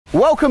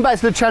Welcome back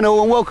to the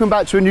channel and welcome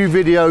back to a new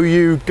video,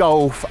 you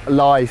golf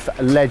life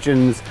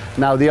legends.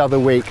 Now the other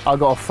week I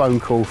got a phone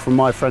call from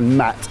my friend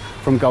Matt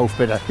from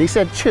GolfBidder. He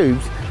said,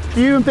 Tubes,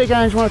 do you and Big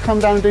Ange want to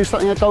come down and do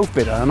something at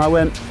GolfBidder? And I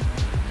went,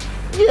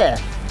 yeah,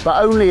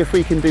 but only if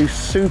we can do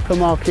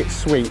supermarket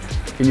sweep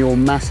in your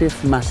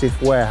massive, massive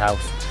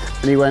warehouse.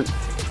 And he went,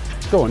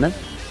 go on then.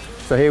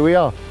 So here we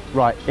are,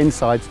 right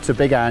inside to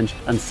Big Ange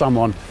and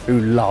someone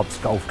who loves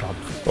golf clubs.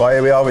 Right,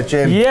 here we are with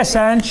Jim. Yes,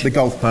 Ange. The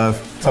golf perv.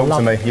 Talk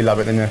to me, you love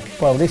it, don't you?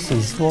 Well, this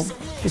is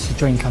a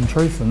dream come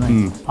true for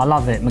me. I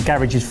love it. My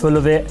garage is full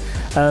of it.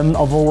 I've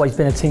always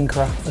been a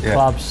tinkerer at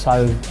clubs, so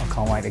I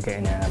can't wait to get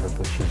in there and have a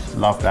bushes.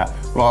 Love that.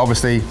 Right,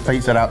 obviously,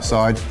 Pete's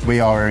outside. We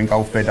are here in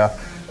GolfBidder.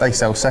 They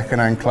sell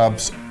second-hand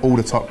clubs, all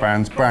the top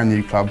brands, brand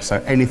new clubs,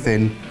 so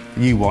anything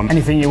you want.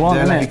 Anything you want,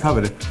 they'll have you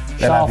covered.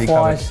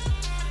 Shaft-wise,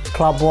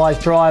 club-wise,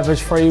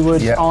 drivers,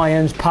 freewoods,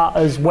 irons,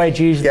 putters,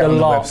 wedges, the lot. On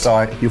the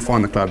website, you'll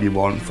find the club you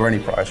want for any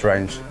price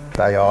range.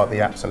 They are the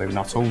absolute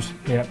nuttals.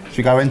 Yep. Should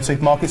we go into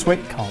supermarket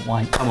sweep? Can't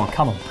wait. Come on,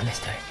 let's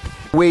do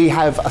it. We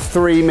have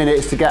 3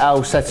 minutes to get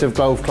our set of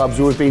golf clubs.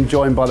 We've been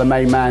joined by the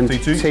main man,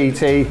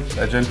 TT.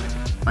 Legend.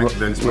 Thanks for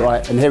doing this.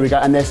 Right, and here we go.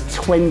 And there's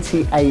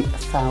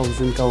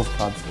 28,000 golf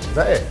clubs. Is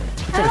that it?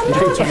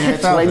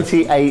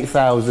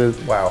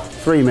 28,000. Wow.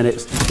 3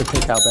 minutes to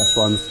pick our best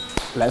ones.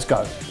 Let's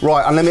go.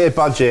 Right, unlimited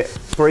budget.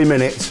 3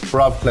 minutes,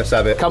 bruv. Let's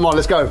have it. Come on,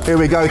 let's go. Here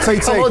we go.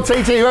 TT. Come on,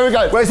 TT. Where we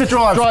go? Where's the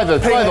drive? Driver.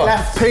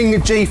 Left. Ping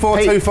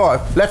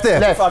G425. Left here.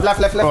 Left.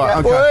 Left. Right,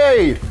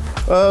 Okay.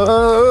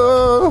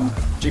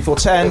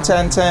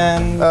 G410,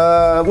 10.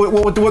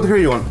 What degree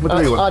do you want? What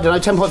degree you want? I don't know,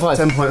 10.5.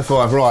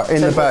 10.5. Right,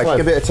 in the bag.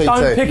 Give it a TT.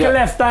 Don't pick a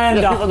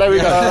left-hander. There we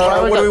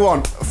go. What do we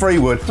want?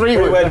 Freewood.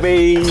 Freewood. Would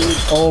be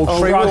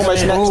Freewood.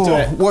 almost next to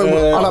it.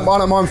 I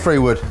don't mind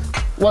Freewood.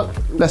 What?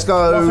 Let's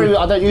go. Freewood.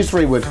 I don't use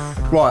Freewood.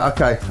 Right,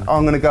 okay.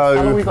 I'm going to go.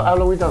 How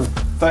long we done?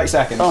 30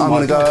 seconds. I'm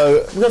going to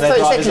go. We've got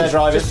 30 seconds. They're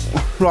drivers.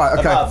 Right,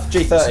 okay. Above,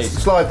 G30.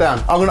 Slide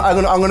down. I'm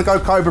gonna go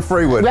Cobra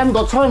Freewood. We haven't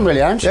got time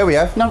really, Ange. Yeah, we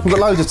have. No. We've got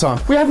loads of time.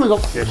 We haven't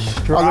got. I'm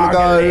going to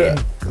go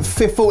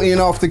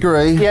 40.5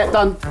 degree. Yeah,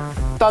 done.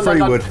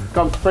 Freewood.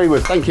 Done.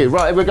 Freewood. Thank you.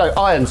 Right, here we go.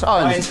 Irons.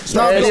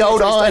 No, any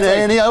old iron.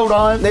 I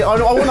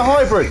want a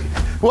hybrid.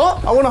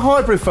 What? I want a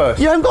hybrid first.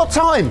 You haven't got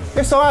time.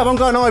 Yes, I have. I'm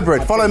going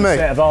hybrid. Follow me.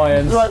 Set of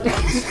irons. Right.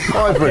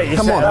 Hybrid.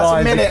 Come on. That's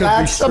a minute,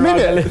 lads. A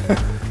minute.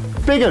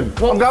 Big un.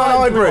 I'm going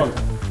hybrid.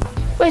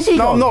 Where's he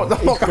gone? No,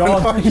 I'm not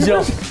going hybrid. He's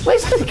off.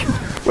 Where's he gone?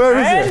 Where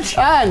is it?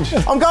 Ange.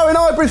 I'm going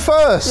hybrid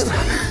first.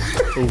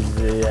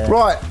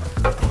 Right.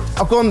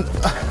 I've gone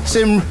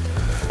Sim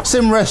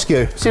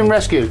Rescue. Sim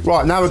Rescue.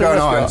 Right, now we're going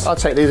irons. I'll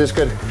take these, that's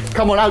good.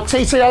 Come on, out.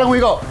 TT, how long we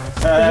got?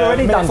 He's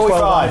already done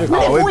 45.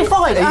 Minute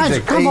 45,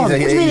 Ange, come on.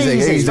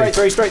 Easy.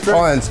 Straight through.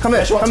 Irons, come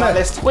here.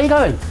 List. Where are you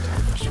going?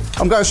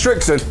 I'm going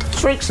Strixon.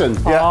 Strixon.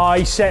 Yeah. Oh,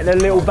 he set the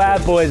little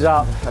bad boys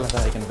up. How long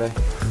are you going to be?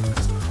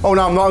 Oh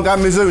no, I'm not. I'm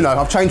going Mizuno.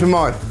 I've changed my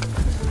mind.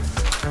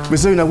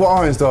 Mizuno, what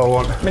irons do I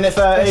want? Minute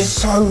 30.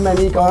 So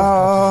many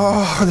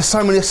guys.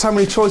 There's so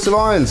many choice of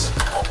irons.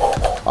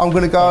 I'm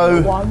going to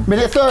go.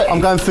 Minute 30.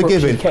 I'm going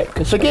Forgiving.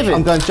 Forgiving.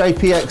 I'm going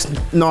JPX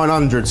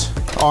 900s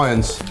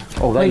irons.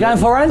 Oh, Are you going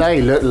for Ange?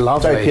 They look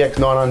lovely. JPX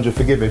 900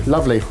 Forgiving.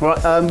 Lovely.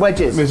 Right,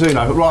 wedges.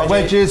 Mizuno. Right,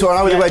 wedges. What I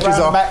know where the wedges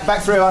are.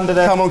 Back through under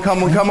there. Come on. 1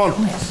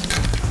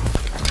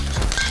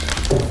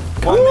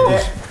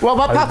 minute. What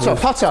about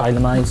putter?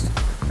 Tailor-made.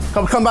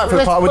 Come back for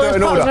the part. We'll do it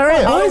in order.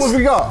 How long have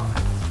we got?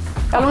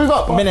 How long have we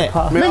got? Minute.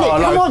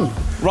 Come on.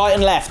 Right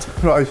and left.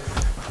 Right.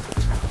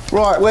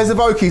 Where's the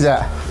Vokies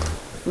at?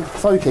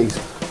 Fokies.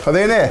 Are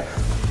they in here?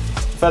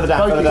 Further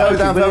down.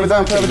 Further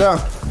down.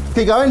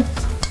 Keep going.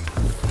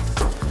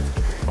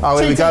 Oh,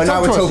 here we go.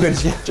 Now we're talking.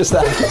 Just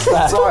that.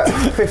 Right,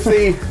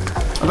 50.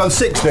 I've done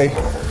 60.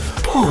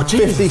 Oh,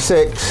 geez.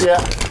 56.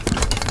 Yeah.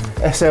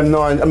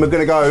 SM9, and we're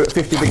going to go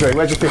 50 degree.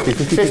 Where's your 50?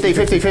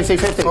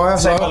 50. Oh,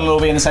 Same model will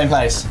be in the same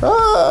place. 50.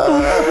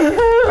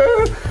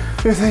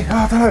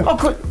 I don't know. Oh,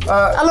 quick.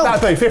 How long?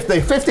 That'd be 50.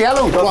 50, how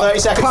long? Got 30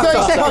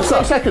 seconds.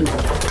 30 seconds.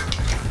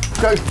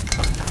 Go.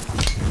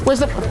 Where's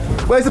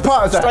the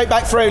putters at? Straight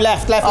back through,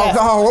 left.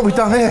 Oh, what have we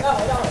done here?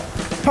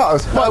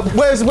 Putters.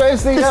 Where's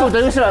the... This will do,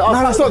 isn't it? No,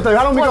 that's not do.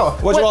 How long have we got?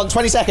 What do you want?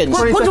 20 seconds.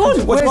 What do you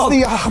want? Where's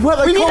the... Where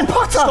are they We need called? a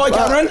putter. Scotty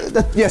Cameron?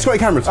 Yeah, Scotty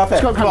Cameron's. Up here.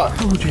 Scott Cameron.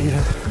 Right. Oh,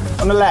 Jesus.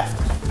 On the left.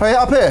 Hey,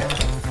 up here.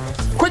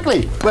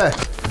 Quickly. Where?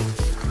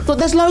 Look,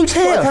 there's loads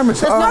here. Scotty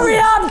Cameron's. Hurry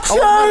up,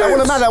 Tubes!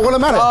 I want a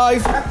man.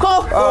 5.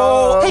 Go.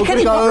 Oh, Pick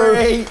any go.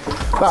 3.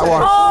 That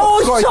one.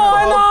 Oh,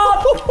 time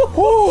up!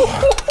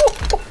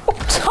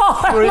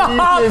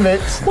 3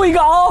 minutes. We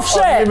got half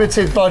set.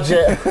 Unlimited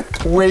budget.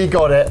 We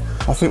got it.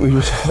 I think we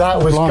was... That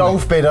was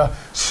GolfBidder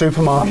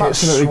supermarket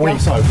absolutely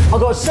sweep. I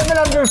got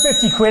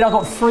 750 quid. I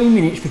got 3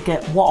 minutes to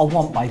get what I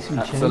want, basically.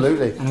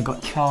 Absolutely. And I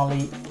got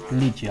Charlie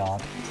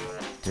Lydiard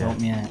to help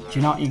me out. Do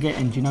you know what you're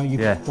getting? Do you know you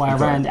way exactly.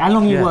 around? How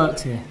long you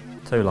worked here?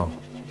 Too long.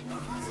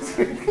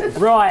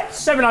 Right,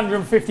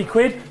 750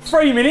 quid,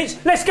 3 minutes.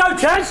 Let's go,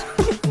 Chaz!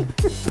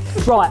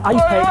 Right,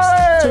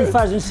 Apex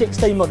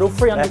 2016 model,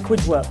 300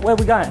 quid's worth. Where are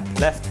we going?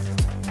 Left.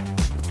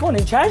 Go on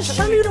in, Chaz.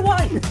 Show me the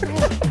way.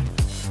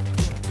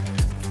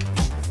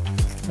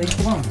 these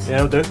ones? Yeah,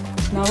 I'll do.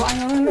 No,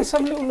 hang on, let's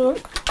have a little look.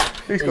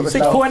 He's got the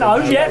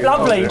 6.0, yeah,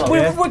 lovely.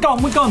 We're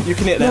gone, we're gone. You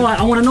can hit them. Right,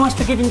 I want a nice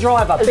forgiving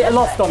driver, bit of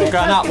loft on it. We're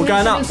going up, we're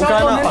going up, we're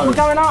going up. We're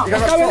going up,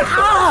 we're going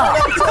up.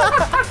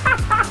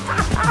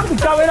 We're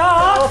going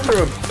up.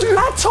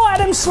 How tight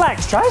are them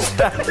slacks,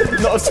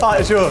 Chaz? Not as tight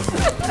as yours.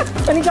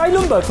 Any Jay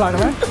Lundberg playing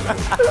around?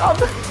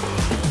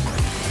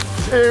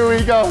 Here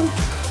we go.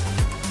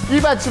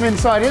 You've had some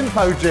inside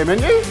info, Jim,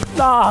 haven't you?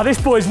 Ah, this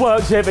boy's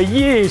worked here for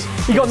years.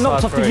 He got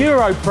knocked off the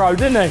Euro Pro,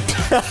 didn't he?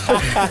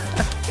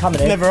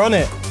 Coming in. Never on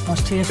it.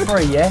 Nice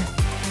TS3, yeah?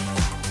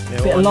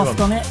 Bit of loft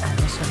on it.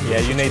 Yeah,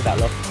 you need that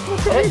loft.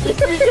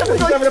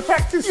 You're having a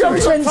practice.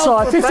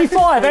 Inside,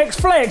 55,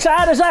 X-Flex.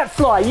 How does that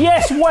fly?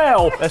 Yes,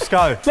 well. Let's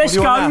go. Let's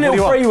go,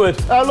 little freewood.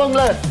 How long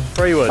left?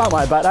 Freewood. Don't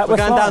worry about that. We're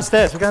going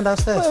downstairs. We're going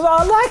downstairs.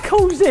 I like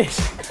who's this?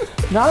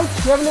 No? You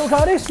have a little go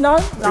at this? No?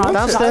 No.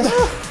 Downstairs.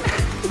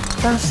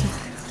 Downstairs.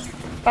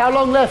 How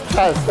long left,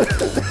 Chaz?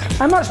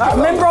 How much?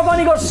 Remember, I've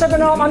only got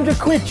 700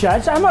 quid,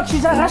 Chaz. How much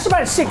is that? That's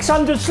about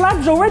 600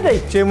 slabs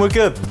already. Jim, we're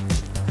good.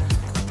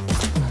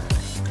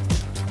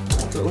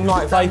 Little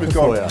night vapor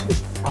for you.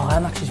 Oh, how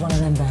much is one of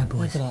them bad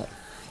boys? Look at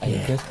that. Are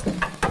you good?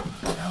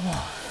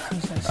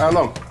 How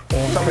long?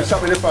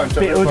 Stop me the phone.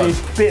 Bit hooded,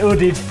 bit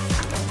hooded.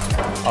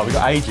 Oh, we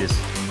got ages.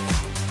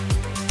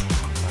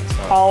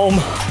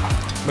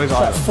 Move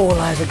on. 4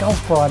 layers of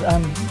golf bride.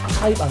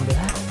 Tape under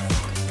that.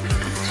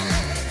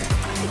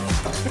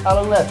 How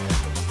long left?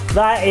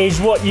 That is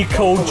what you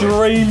call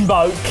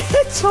dreamboat.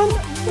 Get on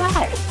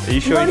that. Are you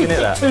sure you can hit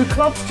that? 2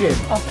 clubs, Jim.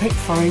 I'll pick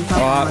 3. All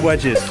right,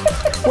 wedges.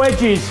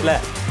 Wedges.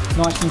 Left.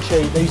 Nice and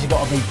cheap. These have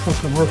got to be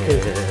proper rookie.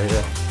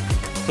 Yeah.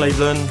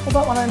 Cleveland. What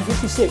about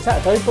 156?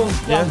 That'll do. Boom.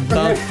 Yeah,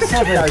 done.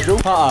 7.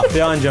 Putter,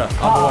 behind you.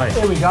 Other way.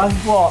 Here we go.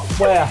 What?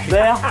 Where?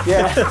 There?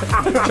 Yeah.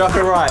 Chuck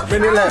it right.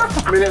 Minute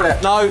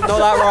left. No, not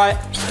that right.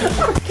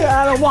 Get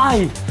out of the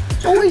way.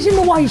 Always in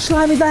the way,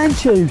 slamming down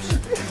tubes.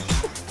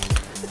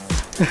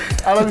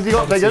 How long have you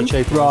got, Megan?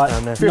 Right.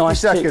 50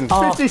 seconds.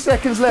 50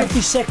 seconds left.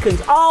 50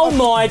 seconds. Oh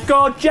my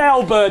God,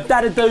 jailbird.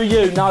 That'll do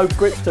you. No,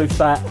 grip's too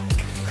fat.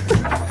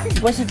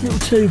 Where's the little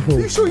tube ball?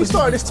 You sure you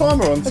started this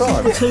timer on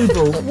time? Tube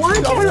ball. Why?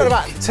 I've only got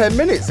about 10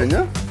 minutes, didn't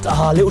you?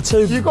 Ah, little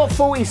tube. You've got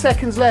 40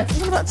 seconds left.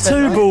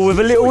 Tube ball with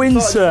a little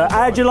insert.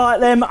 How'd you like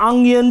them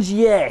onions?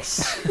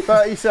 Yes.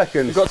 30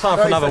 seconds. You've got time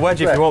for another wedge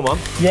if you want one.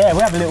 Yeah,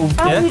 we have a little.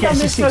 Have you done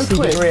this so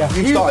quick?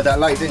 You started that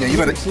late, didn't you? You've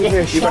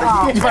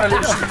had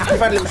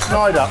a little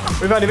slide up.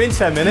 We've only been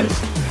 10 minutes.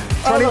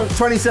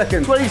 20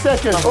 seconds. 20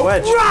 seconds. A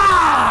wedge.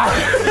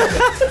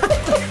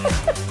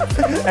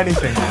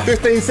 Anything.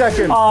 15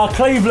 seconds. Ah,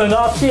 Cleveland,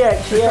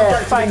 RTX. Yeah,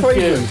 thank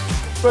you.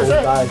 Where's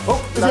that?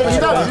 You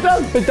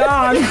done? We're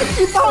done. 8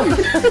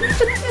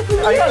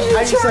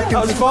 seconds.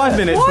 That was 5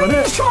 minutes, Why are wasn't you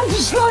it? trying to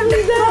slow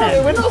me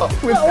down? We're not.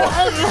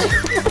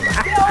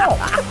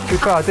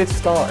 I did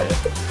start it.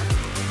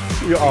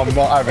 I'm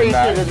not having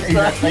that.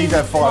 He's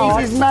had 5 Oh,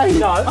 minutes. he's made.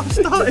 No, I'm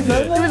starting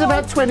it. It was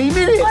about 20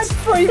 minutes. That's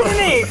 3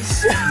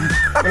 minutes.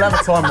 We'll have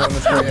a timer on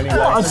the screen anyway.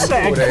 What a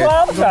set of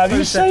clubs, have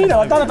you seen it?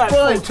 I've done about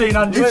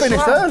 1,400. You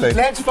finished early.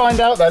 Let's find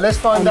out though. Let's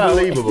find out.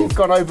 Unbelievable. You've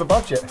gone over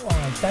budget. Well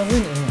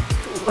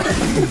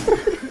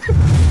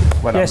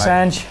done, Yes, mate.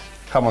 Ange.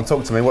 Come on,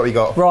 talk to me. What have you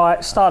got?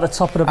 Right, start at the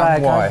top of the bag.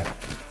 And why? eh?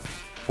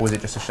 Or was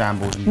it just a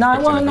shambles? And No, you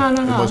well, picked no,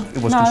 anything? no, no.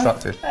 It was No.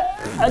 constructed.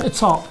 At the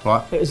top.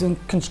 Right. It was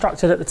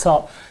constructed at the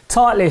top.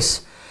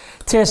 Titleist,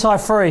 TSI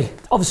 3.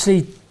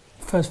 Obviously,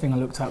 first thing I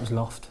looked at was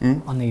loft.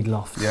 I need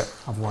loft. Yeah.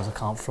 Otherwise, I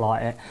can't fly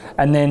it.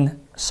 And then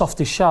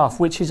softest shaft,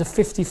 which is a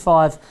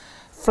 55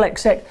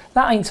 Flex X.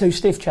 That ain't too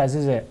stiff, Chaz,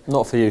 is it?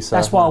 Not for you, sir.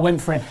 That's why I went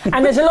for it.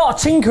 And there's a lot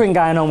of tinkering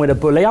going on with a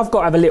bully. I've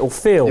got to have a little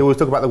feel. You always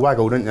talk about the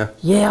waggle, didn't you?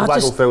 Yeah, the I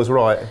waggle just- feels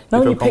right. No,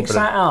 when feel you pick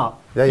confident. that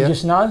up, Yeah, yeah. you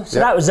just know. So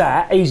Yeah. that was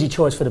that. Easy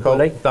choice for the Cool.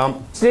 bully.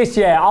 Dump. So this,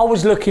 yeah, I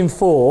was looking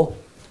for,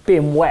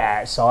 being wet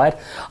outside,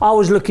 I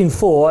was looking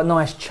for a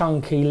nice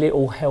chunky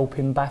little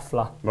helping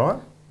baffler. Right.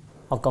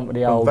 I've gone with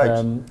the Gone old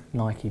vapes.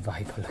 Nike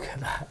Vapor. Look at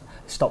that.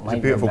 Stop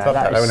making beautiful them club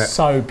that that though, is isn't it?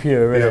 so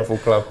pure, Beautiful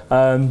club.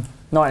 isn't it?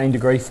 19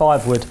 degree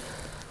 5 wood.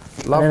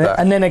 Love and then, that.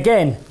 and then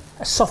again,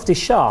 a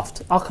softest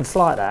shaft. I could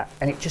fly that,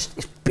 and it's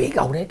big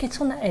old head. Get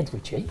on that head,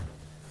 Richie.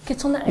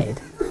 Get on that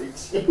head.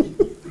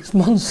 It's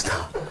monster.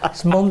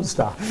 It's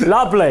monster.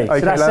 Lovely. Okay,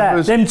 So that's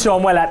lovers. that. Them two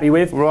I'm well happy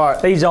with. Right.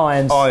 These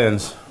irons,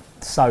 Irons.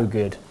 so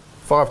good.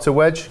 5 to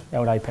wedge. The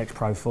old Apex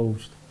Pro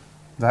Falls. Is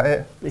that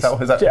it? Is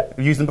that, Yeah. have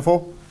you used them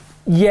before?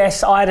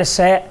 Yes, I had a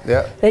set.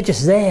 Yeah. They're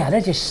just there.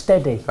 They're just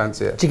steady.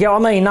 Fancy it. Do you get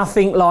what I mean?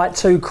 Nothing like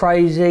too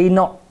crazy,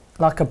 not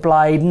like a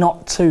blade,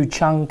 not too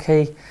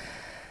chunky.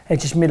 They're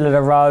just middle of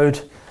the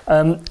road.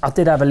 I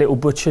did have a little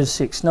Butcher's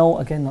 6-0,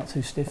 again not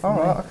too stiff. All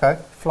right, okay.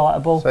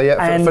 Flightable. So yeah,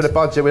 And for the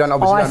budget, we don't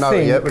know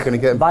it yet. We're going to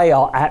get them. They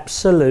are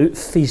absolute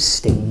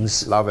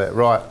feastings. Love it.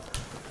 Right.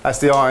 That's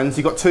the irons.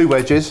 You've got 2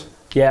 wedges.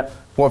 Yep.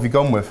 What have you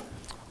gone with?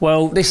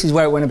 Well, this is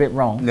where it went a bit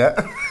wrong. Yeah.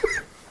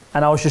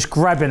 And I was just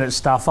grabbing at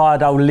stuff. I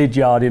had old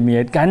Lydiard in my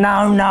head going,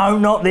 no,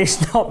 not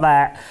this, not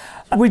that.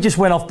 And we just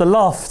went off the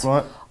loft.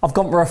 Right. I've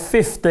gone for a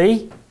 50,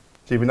 Do you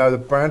even know the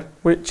brand?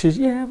 which is,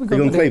 yeah, we've You're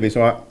got on Cleavies,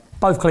 right?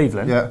 both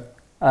Cleveland. Yeah.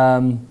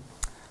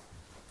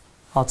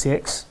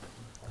 RTX.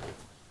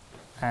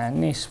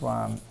 And this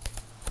one,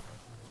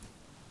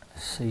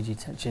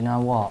 CG10. Do you know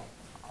what?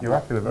 You're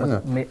happy with it,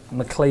 isn't it?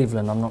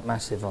 McCleveland, I'm not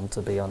massive on,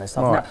 to be honest.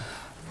 Right.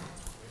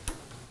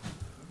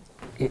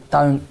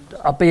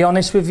 I'll be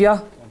honest with you.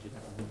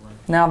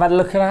 Now I've had a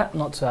look at that,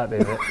 not too happy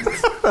with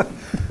it.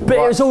 But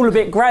it was all a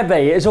bit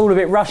grabby, it was all a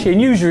bit rushy, and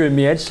usually in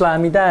my head,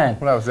 slam me down.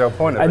 Well, that was the whole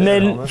point of and it.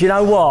 then, do you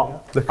know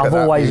what? Look at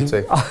that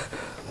beauty.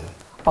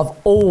 I've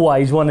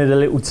always wanted a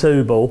little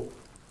two ball,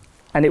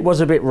 and it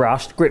was a bit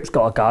rushed. Grip's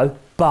got to go,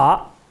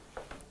 but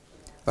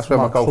that's where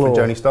my golfing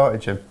journey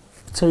started, Jim.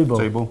 Two ball.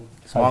 Two ball.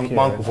 So my cute,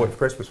 uncle bought it for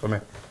Christmas for me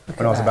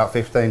when I was about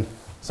 15.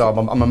 So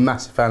I'm a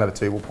massive fan of a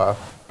two ball putter.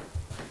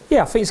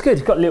 Yeah, I think it's good.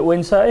 It's got a little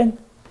insert in.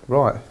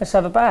 Right. Let's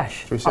have a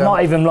bash. we see I how-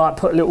 might even like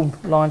put a little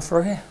line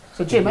through here.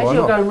 So Jim, as Why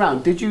you're not? going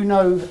round, did you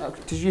know?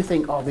 Did you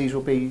think, oh, these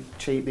will be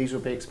cheap, these will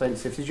be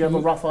expensive? Did you have a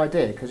rough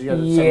idea because you had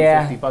a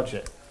Yeah. $750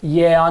 budget?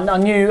 Yeah,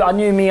 I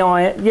knew me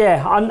iron.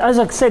 Yeah, as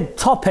I said,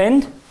 top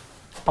end,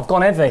 I've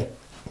gone heavy.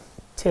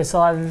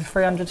 TSI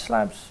 300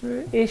 slabs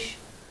ish,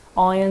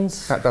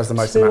 irons. That does the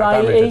most amount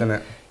of damage, 280. doesn't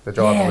it? The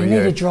driver. Yeah, with you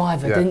need you. a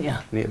driver, didn't you? You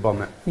need to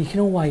bomb it. You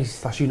can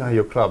always. Plus, you know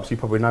your clubs. You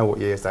probably know what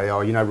years they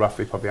are. You know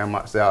roughly probably how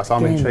much they are. So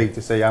I'm Damn. intrigued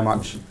to see how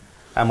much.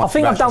 I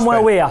think I've done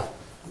well here.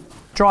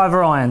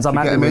 Driver irons, I'm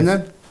Get happy them in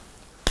with. then.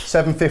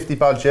 750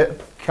 budget.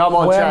 Come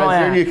on, Where am I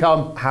Chaz, at? in you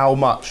come. How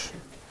much?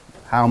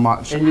 How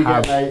much? In you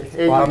get, mate. In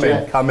you Come in.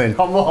 get. Come in.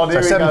 Come on, So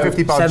here we go.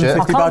 750 budget.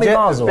 750 I can't be budget.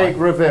 miles away. Big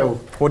reveal.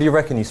 What do you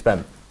reckon you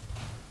spent?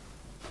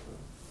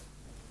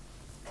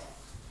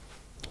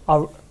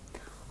 I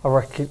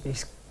reckon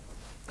it's.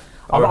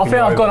 I reckon think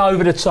you're I've over. gone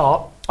over the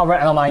top. I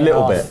reckon I'm 8.5. A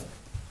little bit.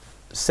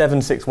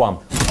 761.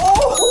 So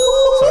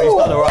he's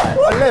done all right.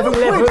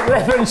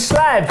 11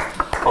 slab.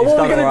 Oh, what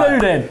are we done going to all do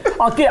then?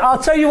 I'll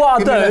tell you what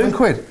Give me I'll 11 do.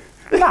 quid.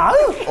 No.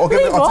 I'll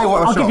tell you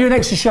what, I'll give you an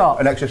extra shot.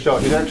 An extra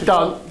shot. You an extra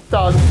shot?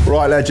 Done.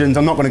 Right, legends.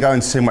 I'm not going to go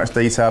into too much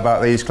detail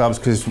about these clubs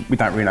because we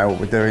don't really know what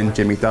we're doing.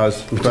 Jimmy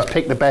does. Just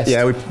pick the best.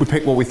 Yeah, we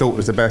picked what we thought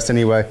was the best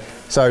anyway.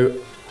 So,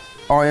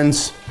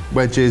 irons,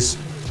 wedges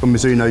from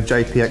Mizuno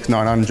JPX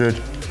 900,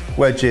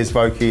 wedges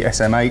Vokey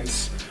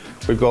SM8s.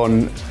 We've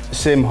gone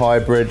Sim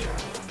Hybrid,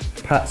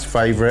 Pat's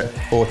favourite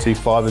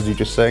 425 as you've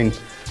just seen.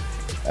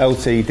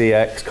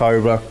 LTDX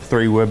Cobra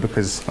 3-wood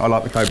because I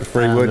like the Cobra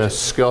 3-wood. And a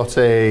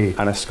Scotty.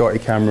 And a Scotty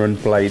Cameron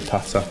blade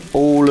putter.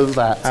 All of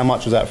that. How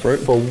much was that for it?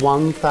 For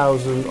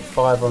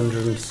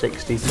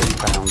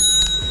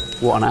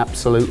 £1,562. What an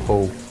absolute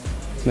haul.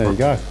 There you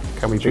go.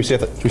 Can we Should we see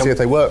if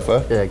they work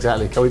first? Yeah,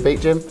 exactly. Can we beat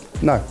Jim?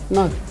 No.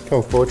 No.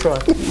 Cool. We'll try.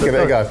 Give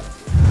it a go.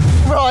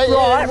 Right,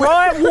 Right,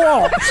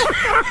 what?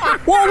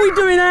 What are we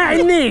doing out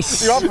in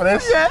this? You up for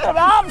this? Yeah, I'm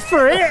up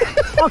for it.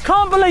 I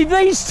can't believe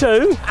these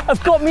two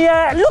have got me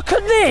out. Look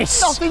at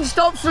this. Nothing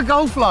stops the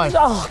golf life.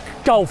 Oh,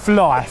 golf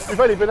life. You've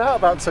only been out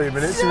about 2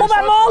 minutes. What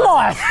about my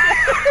life?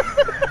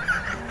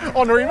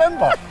 Honorary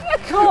member.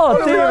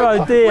 God, dear, oh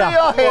We dear.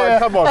 are here Right,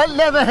 come on. at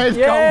Leatherhead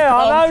Yeah,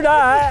 Golf Club. I know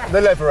that.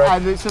 The lever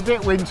And it's a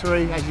bit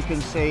wintry, as you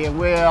can see, and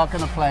we are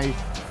going to play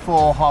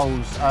 4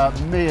 holes.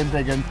 Me and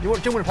Biggin. Jim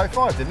wanted to play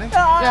 5, didn't he?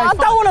 I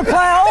don't want to play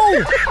at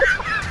all.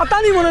 I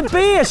don't even want to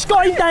be here.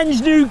 Scotty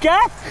Dan's new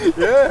gaff.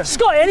 Yeah.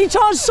 Scotty, any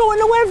chance of sorting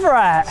the weather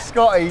out?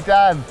 Scotty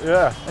Dan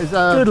Yeah. is,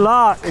 Good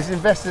luck. is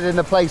invested in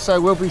the place, so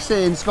we'll be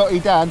seeing Scotty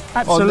Dan on the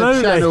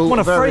Absolutely. channel. What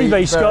a very,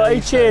 freebie, Scotty.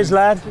 very Cheers, soon.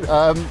 lad.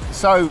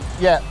 So,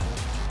 yeah,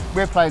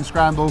 we're playing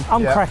scramble.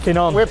 I'm cracking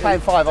on. We're playing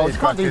 5 holes. He's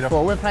Can't do cracking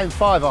 4. We're playing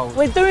 5 holes.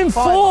 We're doing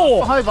 5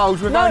 4. 5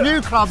 holes with No, our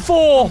new club.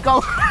 4.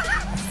 Golf,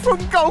 from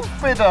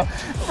GolfBidder.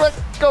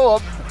 Go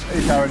on.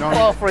 He's going on.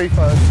 Par 3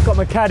 first. Got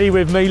my caddy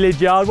with me,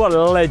 Lydiard. What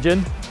a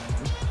legend.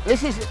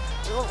 This is.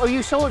 Oh,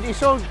 you saw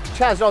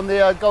Chaz on the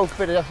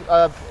GolfBidder.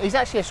 He's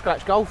actually a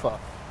scratch golfer.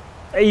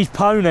 He's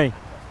pony.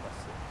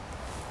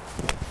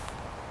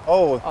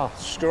 Oh,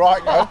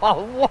 strike though.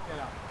 Oh, what?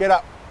 Get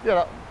up. You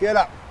know. Get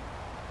up.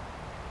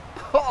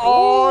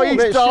 Oh, Ooh, he's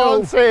bit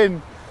short. dancing.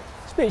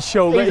 It's a bit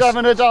short. but He's it's-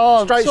 having a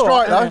dance. Straight It's all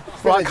strike right,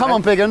 though. Right, come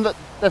on, Biggin. Look,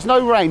 there's no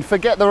rain.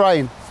 Forget the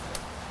rain.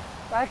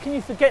 How can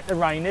you forget the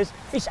rain? It's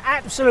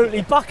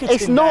absolutely bucketing.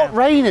 It's not down.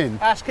 raining.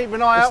 Ash, keep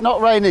an eye It's out. not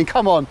raining.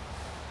 Come on.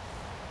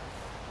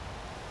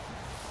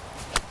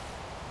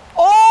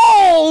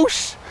 Oh!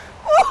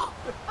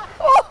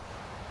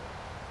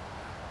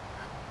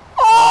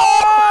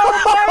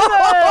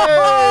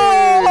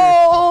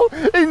 Oh!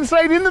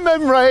 Insane in the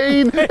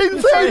membrane.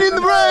 Insane in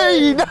the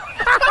rain.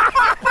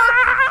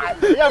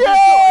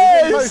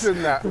 Yes! Closer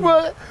than that.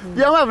 Well,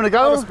 yeah, I'm having a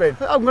go. Have a spin.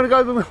 I'm going to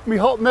go with my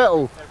hot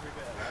metal.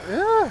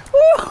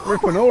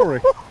 Rip and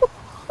Ori.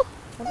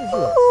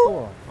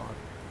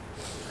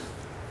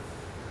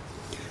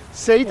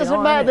 See, it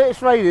doesn't matter that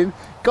it's raining.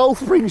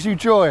 Golf brings you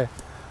joy.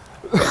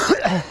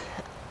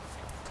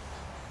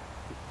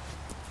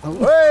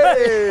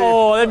 Hey!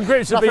 Oh, them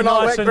grips would be Nothing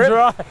like nice wet and grip.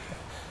 dry.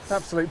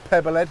 Absolute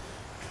pebble head.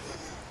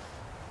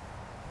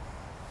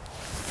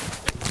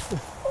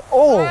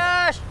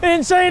 Oh,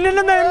 Insane in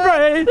the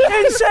membrane.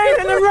 Insane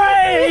in the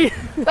rain.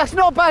 that's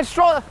not a bad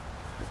strike.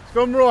 It's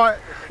gone right.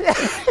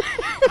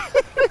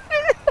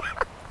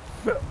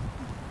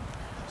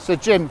 So,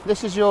 Jim,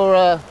 this is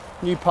your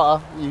new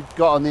putter you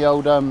got on the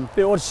old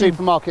Bit Odyssey.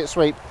 supermarket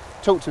sweep.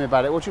 Talk to me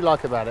about it. What do you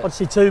like about it?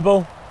 Odyssey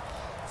 2-ball.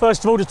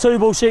 First of all, the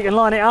 2-ball so you can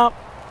line it up.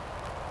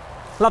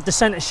 Love the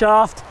centre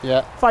shaft.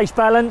 Yeah. Face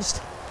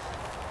balanced.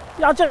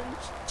 Yeah, do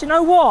you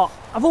know what?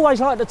 I've always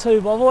liked the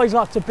 2-ball. I've always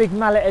liked a big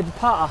malleted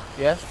putter.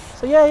 Yeah.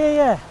 So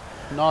yeah.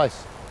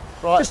 Nice.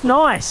 Right. Just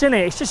nice, isn't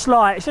it? It's just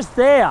like, it's just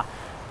there.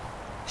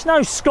 It's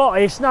no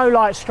Scotty, it's no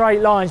like straight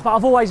lines, but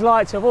I've always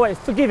liked it. I've always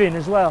forgiving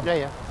as well.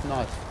 Yeah.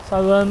 Nice.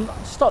 So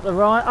stop the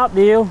right, up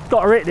the hill.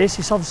 Got to hit this.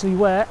 It's obviously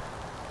wet.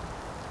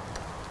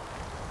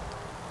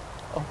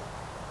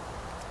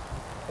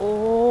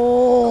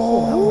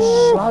 Oh, that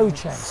was slow,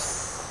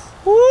 chance.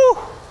 Woo!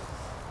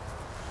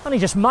 And he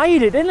just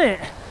made it, didn't it?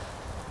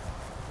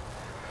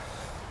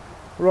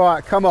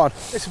 Right, come on.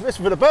 It's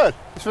for the bird.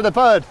 It's for the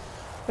bird.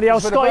 The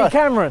old for the Scotty bird.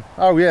 Cameron.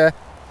 Oh, yeah.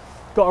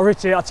 Got to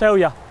hit it, I tell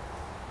you.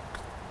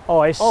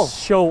 Oh, it's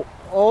short.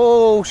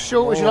 Oh,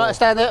 short. Would you like to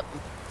stand up?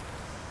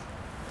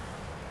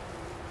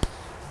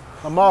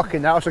 I'm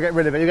marking that. I should get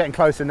rid of it. You're getting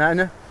closer now, aren't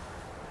you?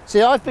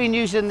 See, I've been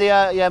using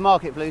the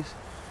market, please.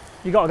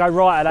 You got to go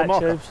right at that,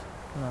 marker. Tubes.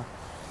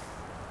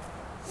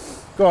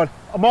 Go on.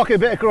 I'll mark it a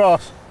bit of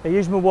grass. Yeah,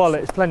 use my wallet.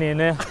 There's plenty in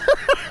there.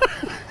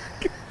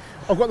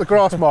 I've got the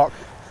grass mark.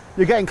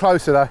 You're getting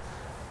closer, though.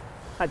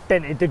 That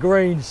dented the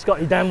green.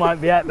 Scotty Dan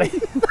won't be happy.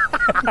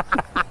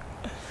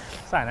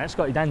 Saying that,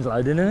 Scotty Dan's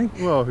loading, isn't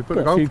he? Well, we put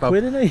a Got a golf few club.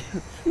 quid, isn't he?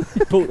 He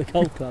bought the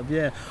golf club,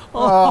 yeah.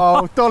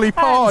 Oh, Dolly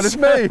Parton, it's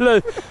me.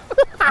 absolute-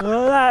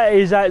 Oh, that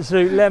is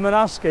absolute lemon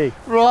husky.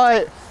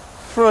 Right.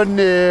 From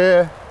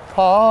near,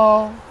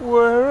 far,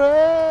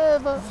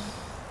 wherever.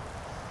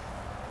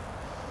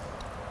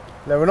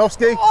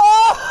 Lewandowski.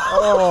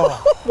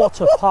 Oh, what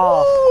a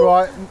path.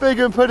 Right, Big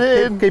and put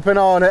it in. keep an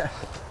eye on it.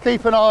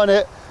 Keep an eye on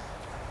it.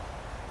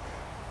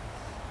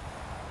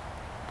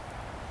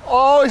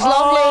 Oh, it's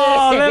lovely.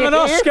 Oh,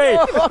 Lewandowski.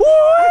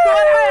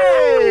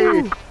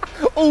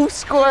 All There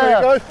square.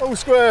 you go, all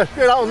square.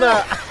 Get out on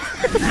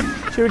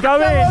that. Should we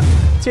go in?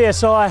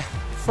 TSI,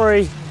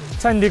 3,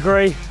 10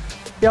 degree.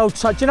 The old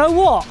side. Do you know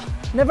what?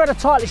 Never had a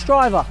tightest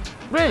driver.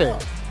 Really?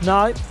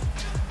 No.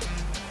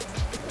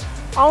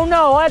 Oh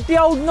no, I had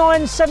the old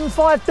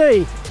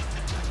 975D.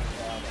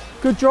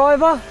 Good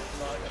driver.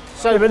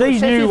 So, Yeah, but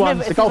these if new you've ones,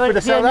 never- the if golf you've bidder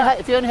only- sell that?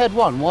 if you only had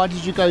one, why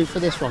did you go for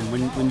this one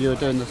when you were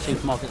doing the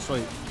supermarket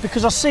sweep?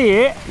 Because I see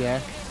it, Yeah.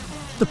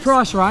 the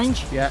price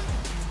range, Yeah.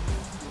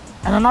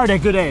 and I know they're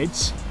good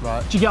heads.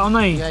 Right. Do you get what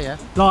I mean? Yeah.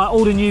 Like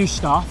all the new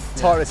stuff.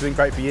 Tightness have been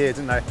great for years,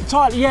 haven't they?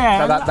 Tight,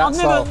 yeah. So that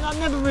I've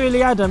never really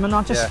had them, and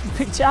I just Yeah.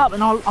 picked it up,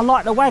 and I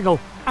like the waggle,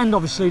 and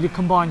obviously the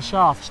combined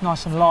shaft. It's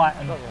nice and light,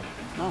 and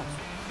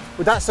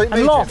Would that suit me?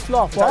 And loft, Jim?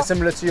 loft, Is that what?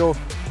 similar to your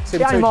Sim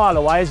it ain't a 2? mile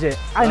away, is it?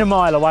 Ain't a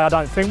mile away, I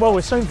don't think. Well,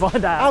 we'll soon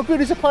find How out.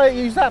 good is a player that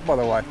used that, by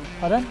the way?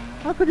 Pardon?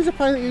 How good is a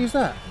player that used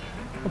that?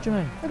 What do you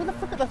mean?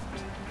 Look at the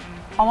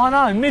Oh, I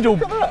know, middle.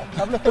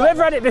 Have a look at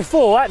Whoever had it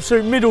before,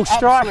 absolute middle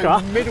striker.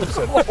 Absolute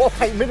Middleton.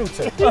 Kate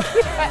Middleton.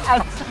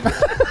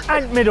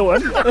 Ant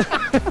Middleton.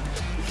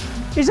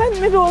 Is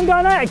Ant Middleton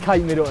going out of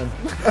Kate Middleton?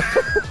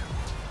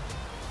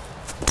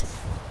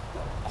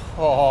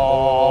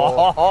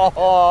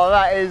 Oh,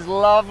 that is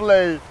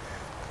lovely.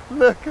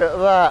 Look at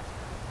that.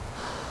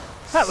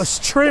 That was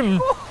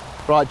trimmed.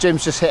 Right,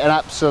 Jim's just hit an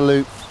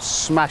absolute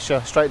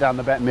smasher straight down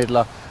the Bette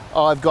Midler.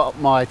 I've got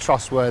my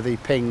trustworthy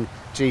Ping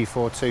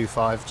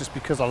G425 just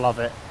because I love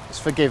it. It's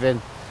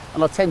forgiving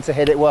and I tend to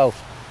hit it well.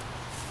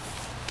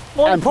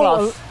 And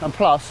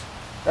plus,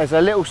 there's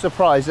a little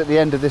surprise at the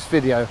end of this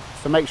video,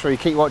 so make sure you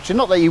keep watching.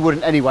 Not that you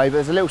wouldn't anyway, but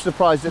there's a little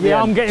surprise at the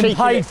Yeah, end. I'm getting Cheeky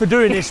paid bit. for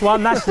doing this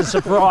one. That's the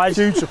surprise.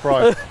 Huge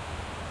surprise.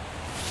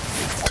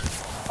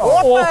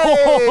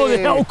 Oh, the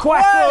little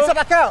quack. Hey, it's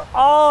back out.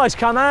 Oh, it's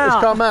come out. It's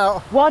come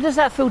out. Why does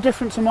that feel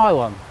different to my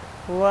one?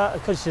 Well,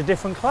 because it's a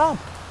different club.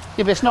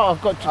 Yeah, but it's not.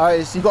 I've got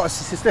You've got a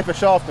stiffer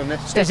shaft on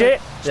this. Is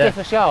it?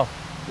 stiffer shaft.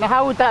 Now,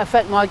 how would that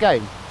affect my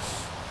game?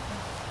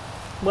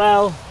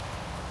 Well,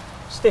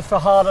 stiffer,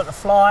 hard at the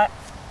flight.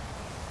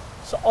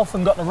 So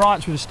often got the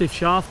rights with a stiff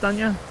shaft, don't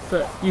you?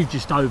 But you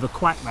just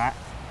over-quacked that.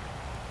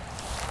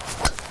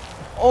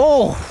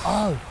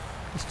 Oh,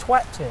 He's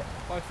twacked it.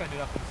 Both ended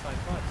up in the same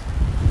place.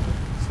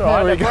 It's all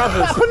right, they're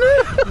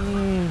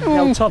brothers. The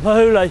old top of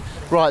hoolie.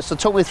 right. So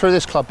talk me through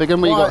this club, Big.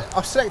 And what you Right, got?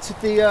 I've selected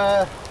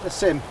the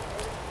Sim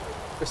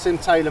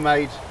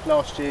TaylorMade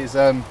last year's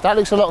That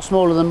looks a lot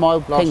smaller than my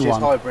Ping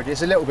one. hybrid.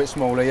 It's a little bit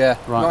smaller, yeah.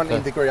 Right, 19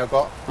 okay. degree I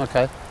got.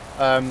 Okay.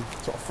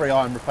 Sort of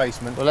 3-iron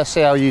replacement. Well, let's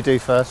see how you do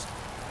first.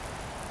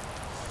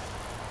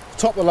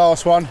 Top the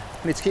last one.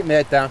 I need to keep my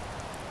head down.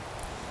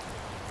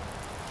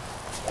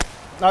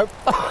 Nope.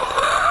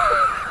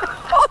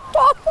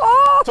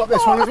 Top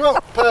this one as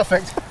well.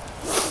 Perfect.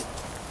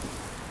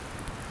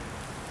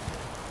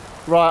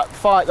 Right,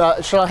 fight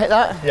that. Shall I hit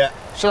that? Yeah.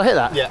 Shall I hit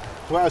that? Yeah.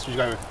 What else would you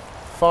go with?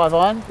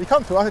 5-iron. You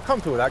comfortable? I'm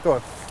comfortable with that. Go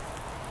on.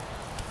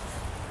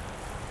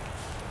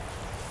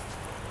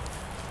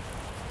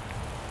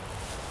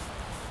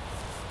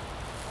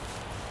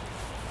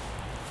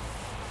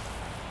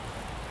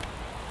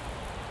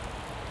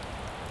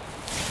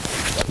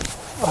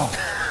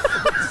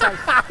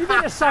 You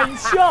did the same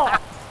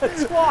shot.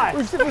 Twice.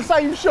 We've seen the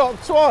same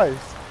shot twice.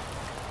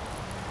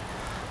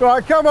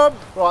 Right, come on.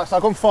 Right, so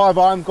I've gone 5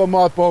 iron, gone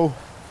my ball.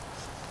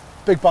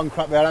 Big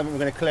bunker up there, I don't think we're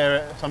going to clear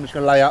it, so I'm just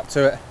going to lay up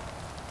to it.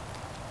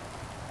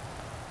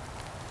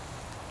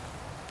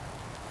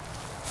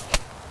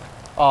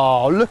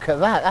 Oh, look at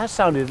that. That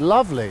sounded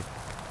lovely.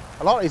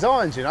 I like these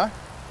irons, you know.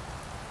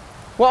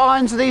 What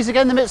irons are these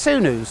again? The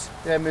Mitsunus?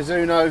 Yeah,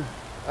 Mizuno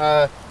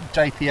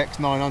JPX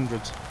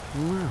 900s.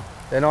 Wow.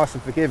 They're nice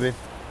and forgiving.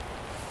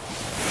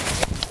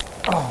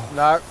 Oh.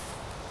 No.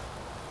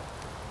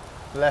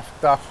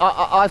 Left duff.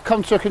 I've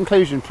come to a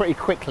conclusion pretty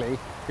quickly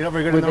You're not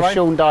very good with in the the rain?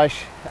 Sean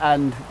Dyche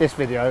and this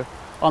video.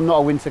 I'm not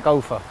a winter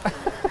golfer.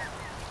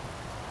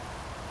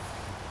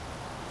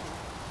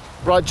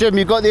 Right, Jim,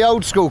 you've got the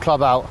old school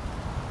club out.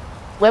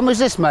 When was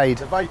this made?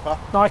 The Vapor.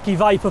 Nike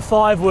Vapor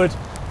 5 wood.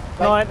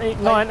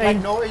 19, Late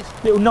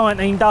noughties. little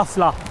 19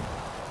 duffler.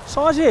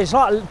 Size here, it's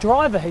like a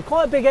driver head,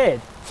 quite a big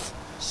head.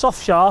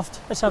 Soft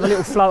shaft. Let's have a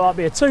little float up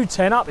here.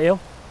 210 uphill.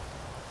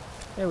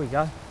 There we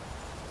go.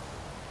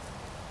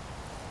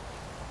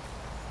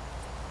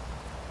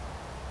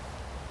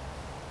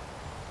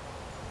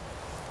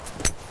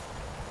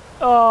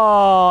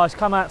 Oh, it's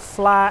come out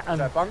flat and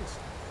No bunks.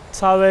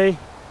 toey.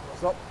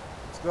 Stop.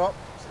 Stop.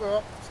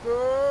 Stop.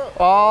 Stop.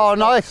 Oh,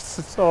 nice.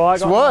 It's all right,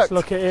 It's got a nice worked.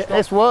 look at it.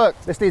 It's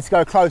worked. This needs to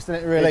go close,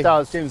 doesn't it, really? It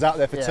does. Jim's out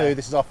there for Yeah. 2.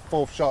 This is our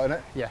 4th shot, isn't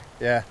it? Yeah.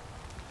 Yeah.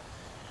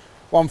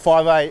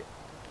 158.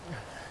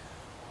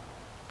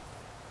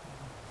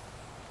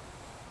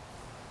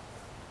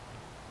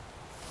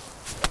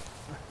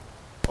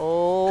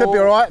 Oh. Could be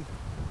all right.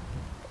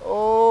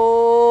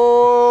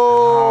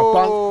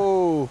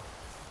 Oh.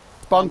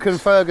 Bunk and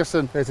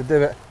Ferguson. There's a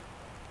divot.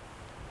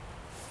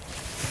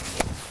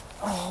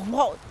 Oh,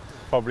 what?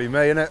 Probably me,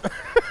 innit?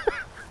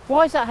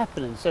 Why is that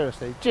happening?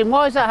 Seriously, Jim.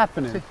 Why is that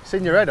happening? It's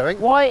in your head, I think.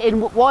 Why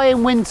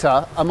in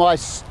winter am I?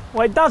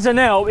 Well, it doesn't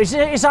help. It's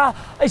a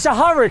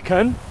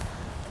hurricane.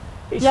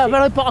 It's, Yeah,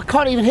 but I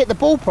can't even hit the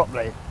ball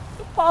properly.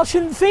 but I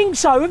shouldn't think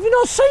so. Have you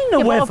not seen the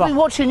Yeah, but weather? I've been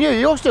watching you.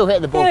 You're still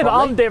hitting the ball Yeah, but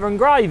properly. I'm bitter and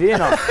gravy, you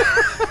know.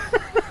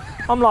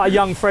 I'm like a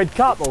young Fred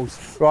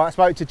Couples. Right, I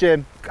spoke to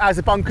Jim. As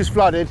the bunker's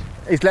flooded,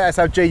 he's let us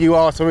have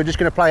GUR, so we're just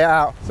going to play it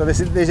out. So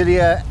these are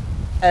the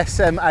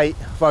SM8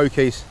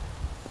 Vokies.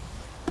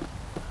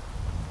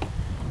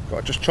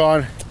 Got to just try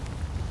and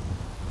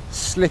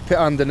slip it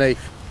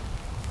underneath.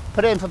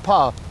 Put it in for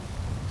par.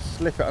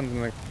 Slip it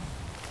underneath.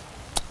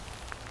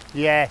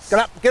 Yes. Get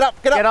up, get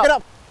up, get up, Get up. get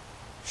up.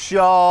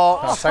 Shot.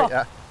 I'll take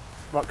that.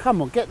 Right,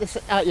 come on, get this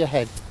out of your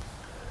head.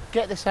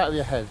 Get this out of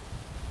your head.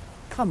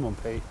 Come on,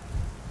 Pete.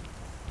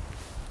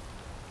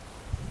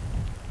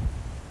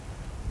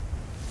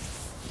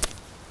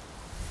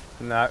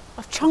 No,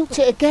 I've chunked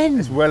it again.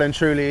 it's well and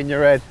truly in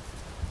your head.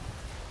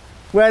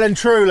 Well and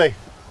truly.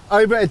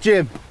 Over to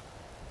Jim.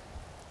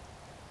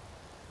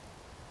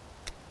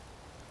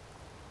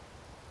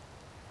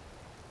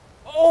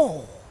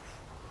 Oh.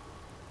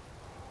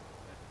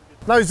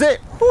 No zip.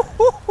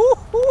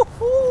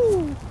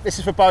 This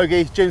is for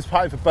bogey. Jim's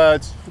putting for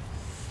birds.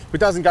 If it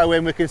doesn't go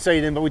in, we're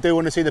conceding, but we do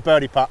want to see the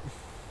birdie putt.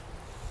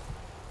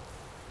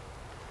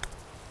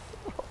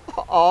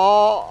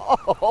 Oh,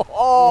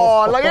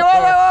 look at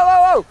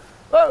whoa.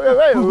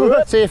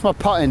 Whoa. See if my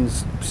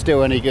putting's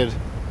still any good.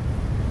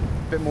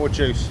 Bit more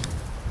juice.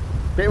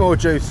 Bit more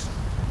juice.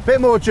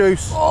 Bit more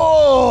juice.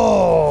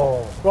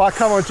 Oh. Right,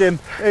 come on, Jim.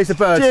 Here's the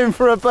bird. Jim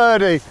for a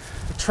birdie.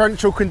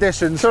 Torrential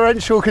conditions.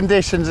 Torrential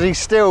conditions, and he's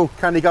still.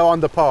 Can he go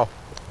under par?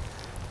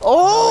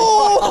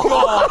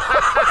 Oh!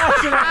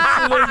 That's an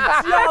absolute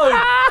joke.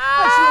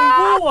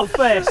 Absolute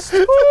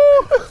waterfest.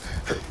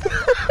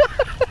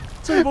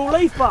 2-ball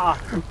leaf butter.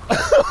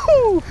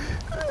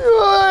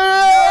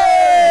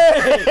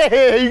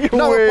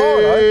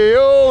 We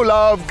all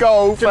love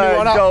golf Jimmy, and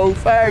one up.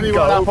 golf and Jimmy,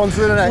 one up golf.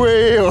 onto the next.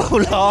 We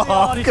all love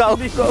Hardest golf.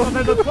 conditions I've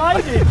ever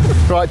played in.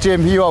 Right,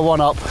 Jim, you are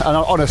one up. And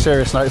on a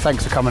serious note,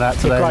 thanks for coming out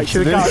today. Great,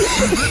 should we go?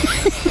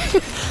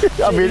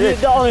 I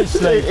mean,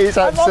 Honestly, it's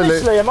absolute.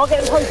 honestly, am I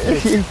getting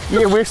posted?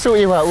 Yeah, we'll sort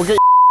you out. We'll get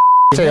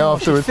tea I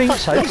afterwards. think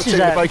so. This is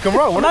Chicken bacon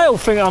roll, they all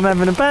think I'm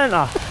having a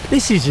banter.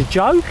 This is a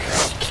joke.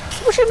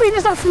 What do you mean?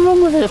 There's nothing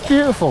wrong with it. It's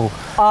beautiful.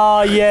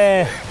 Oh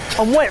yeah,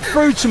 I'm wet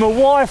through to my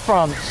Y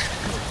fronts.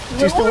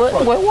 Just a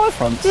wet white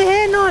front.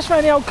 Yeah, nice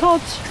man, the old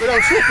cods. With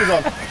old slippers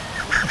on.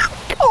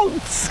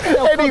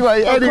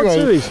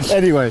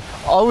 Anyway,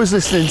 I was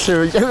listening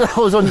to. I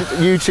was on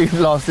YouTube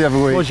the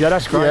other week. Was you?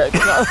 That's great.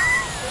 Yeah.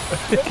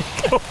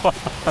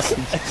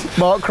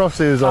 Mark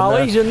Crossley was on Oh,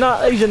 there. he's a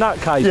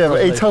nutcase. Yeah,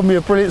 but he Crossley. told me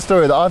a brilliant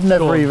story that I've Go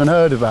never on. even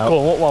heard about. Go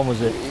on, what one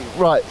was it?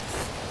 Right,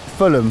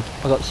 Fulham,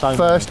 I got so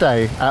first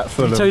day at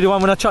Tell you Fulham. the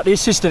one when I chucked the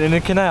assistant in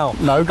the canal.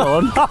 No, go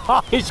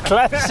on. It's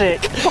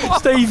classic.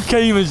 Steve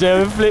Keeman's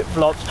there in flip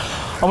flops.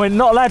 I went,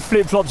 not allowed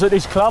flip flops at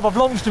this club. I've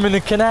launched them in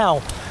the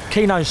canal.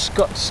 Keno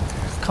Scott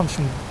comes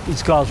from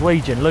his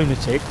Glaswegian,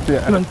 lunatic.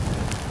 Yeah. He went,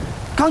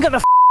 can't get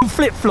the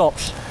flip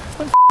flops.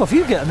 off,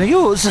 you get them, they're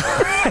yours.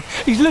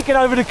 He's looking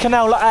over the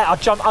canal like that. I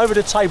jump over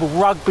the table,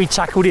 rugby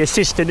tackle the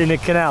assistant in the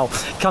canal.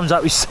 Comes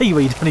up with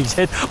seaweed on his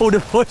head. All the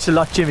boys are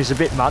like, Jim, it's a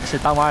bit much. I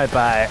said, don't worry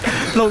about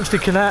it. Launched him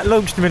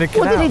in the canal.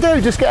 What did he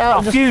do? Just get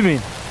out? Oh,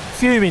 fuming.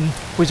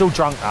 Was all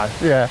drunk though.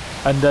 Yeah.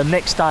 And the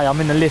next day I'm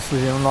in the lift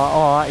with him. I'm like,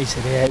 all right. He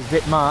said, yeah, it's a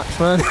bit much,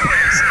 man.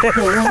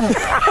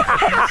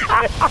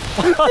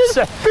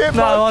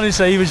 No,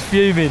 honestly, he was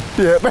fuming.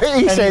 Yeah, but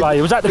he said.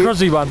 Anyway, was that the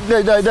Crosby one?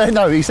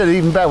 No. He said an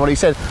even better one. He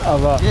said,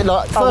 right.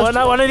 like, well,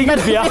 no one any good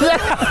for you.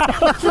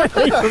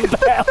 Even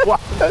better one.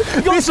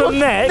 You got some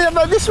neck.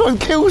 No, this one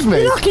kills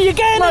me. You're lucky you're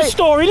getting the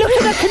story. Look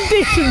at the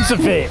conditions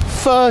of it.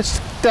 First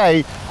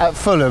day at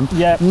Fulham.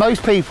 Yeah.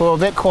 Most people are a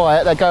bit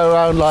quiet. They go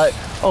around like,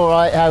 all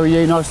right, how are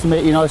you? Nice to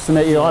meet you. Nice to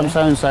meet you. Yeah. I'm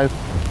so and so.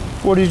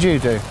 What did you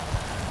do?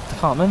 I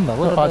can't remember.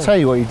 What did I I'll do? tell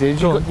you what you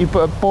did. You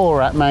put a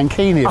Borat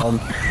mankini on.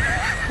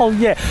 Oh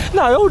yeah.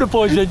 No, all the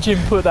boys at Jim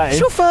put that in. It's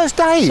your first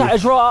day. Sat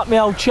us right up my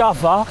old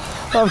chuffer.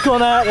 I've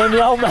gone out in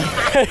the old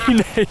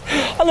mankini.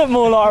 I look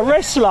more like a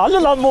wrestler. I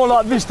look more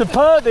like Mr.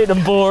 Purdy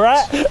than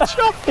Borat.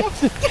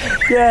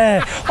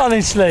 Yeah,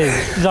 honestly,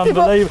 it's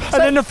unbelievable.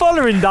 And then the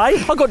following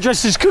day, I got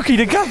dressed as Cookie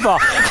the Gaffer.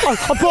 I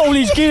put all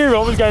his gear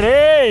on. I was going,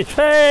 hey,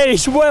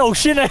 it's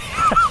Welsh, isn't it?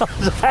 I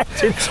was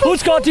acting.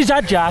 Who's got his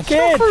hat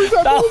jacket?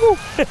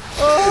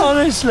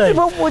 Honestly.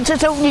 But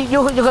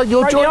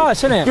you're Break the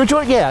ice, isn't it? You're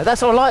joining. Yeah,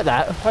 that's all I like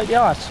that. Break the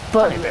ice.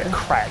 But a bit of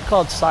crack.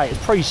 God's sake,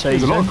 it's pre-season.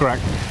 There's a lot of crack.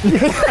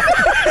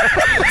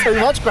 too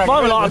much crack.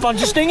 Mine were like a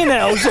bunch of stinging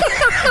nails.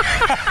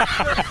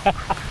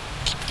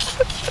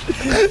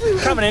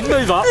 Coming in,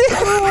 move up.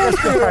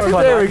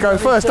 There we go.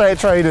 First day of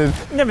training.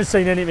 Never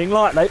seen anything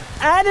like that.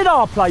 How did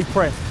I play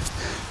prep?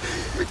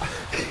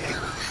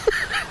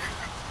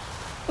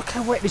 Look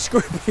how wet this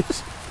group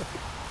is.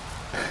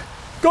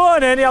 Go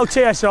on then, the old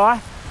TSI.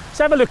 Let's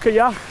have a look at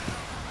you.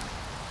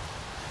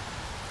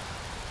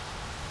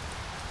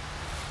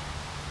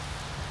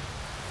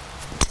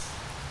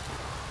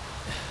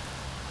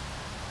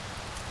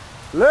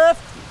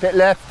 Left. Bit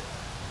left.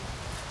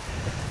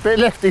 Bit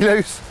lefty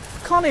loose.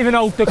 Can't even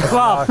hold the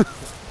club.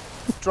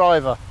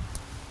 Driver.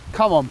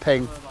 Come on,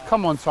 Ping.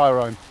 Come on,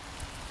 Tyrone.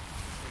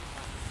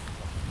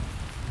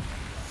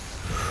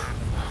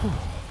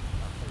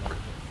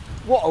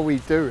 What are we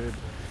doing?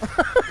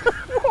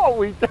 What are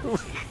we doing?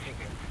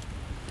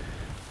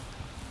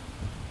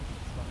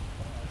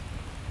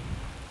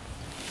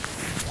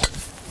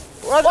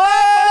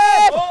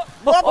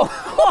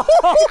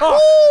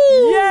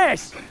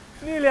 Yes!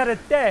 Nearly had a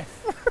death.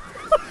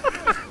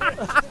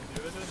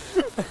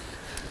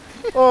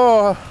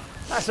 Oh,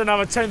 That's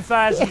another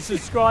 10,000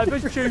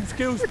 subscribers. Tube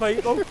skills,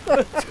 people.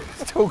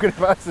 talking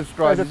about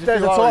subscribers.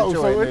 There's a if you are title,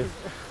 enjoying so this,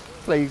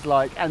 please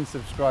like and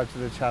subscribe to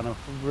the channel.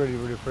 I really,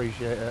 really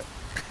appreciate it.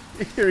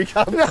 Here he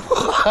comes.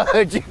 I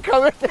heard you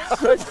coming. I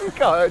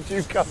heard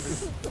you coming.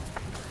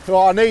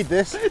 Well, I need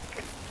this.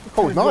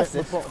 Oh, nice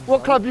this.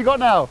 What club you got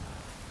now?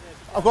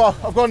 I've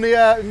got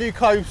the new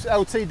Coves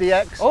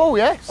LTDX. Oh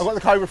yes. I've got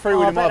the Cobra 3 Oh,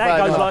 wheel I in my bet that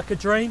bag. goes like a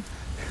dream.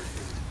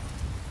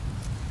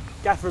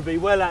 Gaffer would be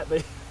well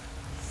happy.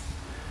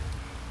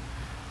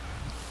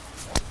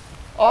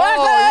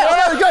 Oh,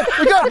 yeah,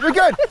 we're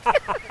good.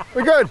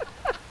 We're good.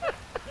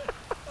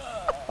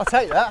 I'll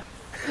take that.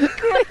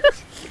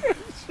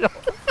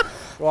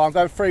 Right, I'm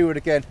going 3-wood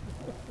again.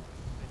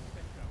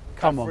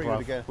 Come on, Free bro.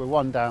 wood again. We're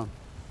one down.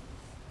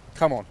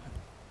 Come on.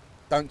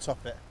 Don't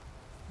top it.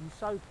 You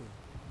soaking?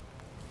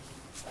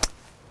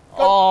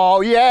 Oh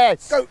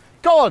yes. Go.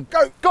 Go on.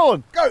 Go. Go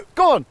on. Go.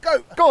 Go on.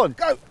 Go. Go on.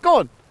 Go. Go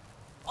on.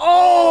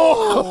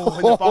 Oh!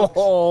 In the box.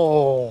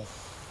 Oh.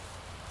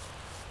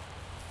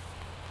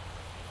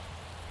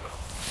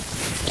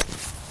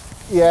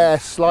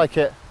 Yes, like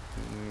it.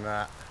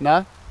 Nah.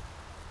 No?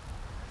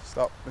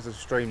 Stop. There's a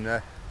stream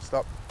there.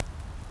 Stop.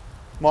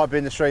 Might be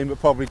in the stream, but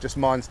probably just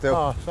mine still.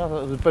 Oh, so I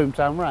thought it was a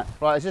Boomtown Rat.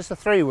 Right, is this the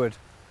 3-wood?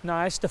 No,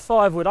 it's the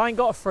 5-wood. I ain't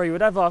got a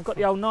 3-wood ever. I've got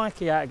the old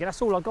Nike out again.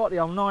 That's all I got, the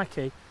old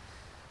Nike.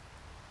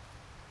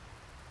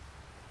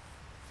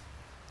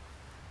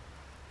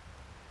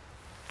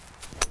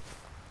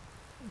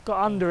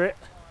 Got under it.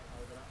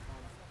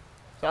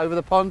 Is it over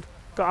the pond?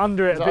 Got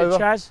under it Is a it bit, over?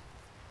 Chaz.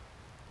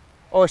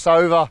 Oh, it's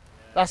over.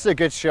 That's a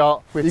good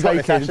shot. We're You got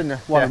the taking catch, didn't you?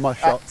 one Yeah. of my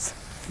shots.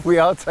 We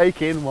are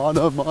taking one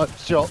of my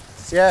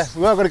shots. Yeah,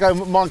 we are going to go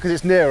mine because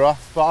it's nearer,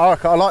 but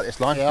I like this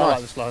line. Yeah, Nice. I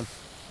like this line.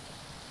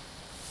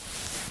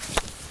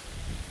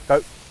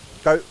 Go,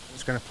 go.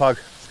 It's going to plug.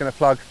 It's going to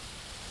plug.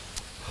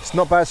 It's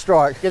not bad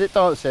strike. Get it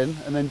dancing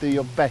and then do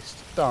your best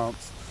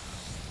dance.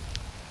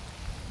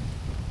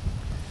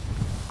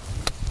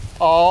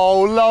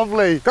 Oh,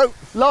 lovely. Go.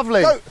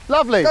 Lovely. Go.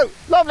 Lovely. Go.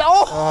 Lovely.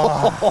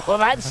 Oh,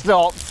 that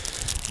stopped.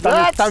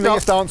 That Don't think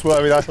it's dance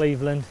worthy though.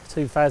 Cleveland,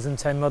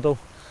 2010 model.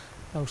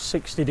 Oh,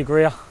 60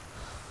 degree.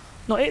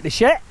 Not hit this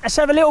yet. Let's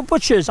have a little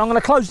butchers. I'm going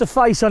to close the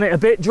face on it a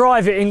bit,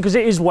 drive it in because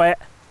it is wet.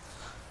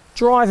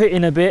 Drive it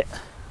in a bit.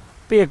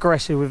 Be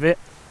aggressive with it.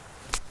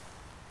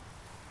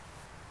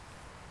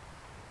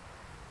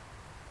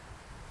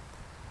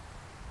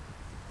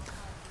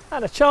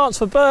 And a chance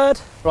for bird.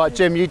 Right,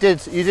 Jim, you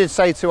did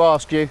say to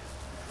ask you.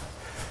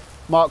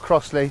 Mark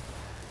Crossley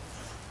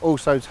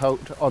also told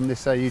on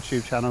this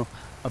YouTube channel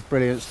a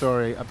brilliant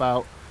story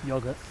about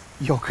Yogurt.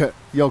 Yogurt.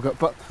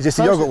 But Is this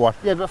the first- yogurt one?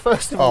 Yeah, but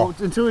first of all,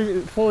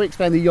 before we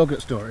explain the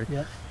yogurt story,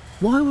 Yeah.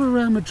 why were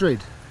Real Madrid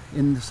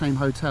in the same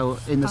hotel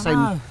in the same?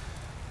 Know.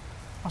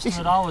 Must have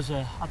heard I was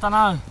there. I don't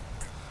know.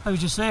 They were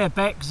just there.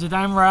 Beck,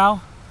 Zidane,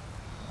 Raul.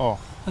 Oh.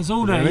 There's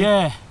all there, Really?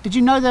 yeah. Did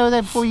you know they were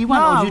there before you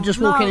went, or did you just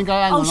walk in and go,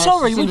 hang on? Oh, let's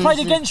sorry, see we played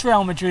who's- against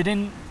Real Madrid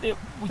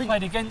we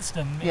played against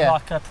them in Yeah.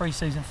 like a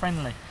pre-season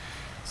friendly.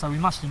 So we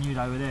must have knew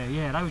they were there.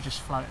 Yeah, they were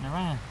just floating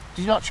around.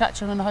 Did you not chat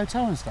to them in the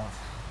hotel and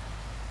stuff?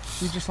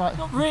 You just like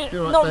Not really.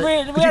 you're right Not there.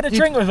 really. We had a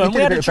drink with them. You We did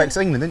a had bit a of drink. Beck's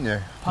England, didn't you?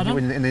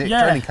 Pardon? In the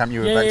Yeah. training camp,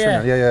 you were Yeah, Beck's yeah.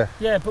 England.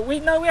 Yeah. Yeah, but we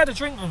had a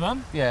drink with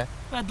them. Yeah.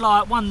 We had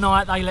like one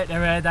night they let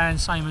their hair down,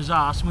 same as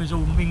us, and we was all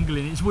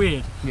mingling. It's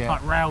weird. Yeah.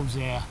 Like Raul's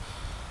there.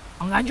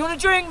 I'm going, do you want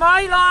a drink,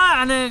 mate? Like,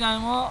 and they're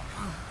going, what?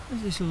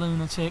 Who's this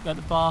lunatic at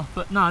the bar?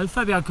 But no,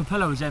 Fabio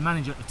Capello was their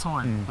manager at the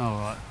time. All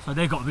right. So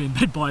they got to be in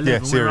bed by 11. Yeah,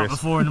 we were serious. up at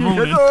 4 in the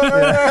morning.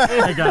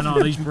 They're going,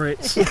 oh, these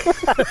Brits.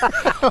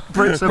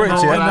 Brits Brits,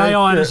 Oh, yeah. and they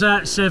ironed us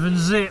out 7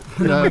 zip.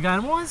 And Yeah. then we're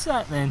going, why is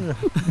that then?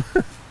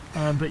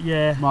 But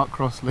yeah, Mark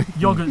Crossley.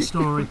 yogurt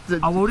story.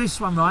 Oh, well, this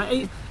one,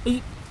 right?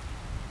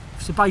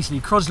 So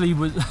basically, Crosley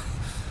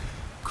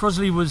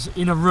was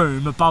in a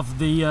room above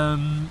the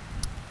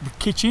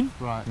kitchen,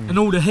 Right. and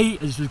all the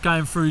heaters was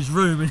going through his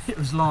room, and it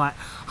was like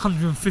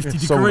 150 Yeah,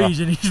 degrees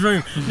in his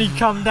room. And he'd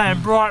come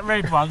down bright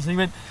red ones, and he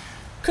went,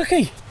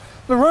 Cookie,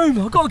 the room,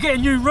 I've got to get a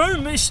new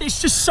room, it's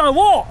just so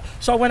hot.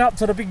 So I went up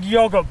to the big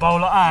yogurt bowl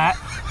like that,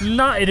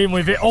 nutted him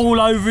with it all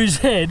over his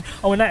head.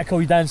 I went, that'll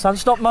cool you down, son,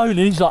 stop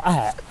moaning. He's like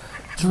that,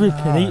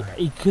 dripping.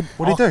 He could.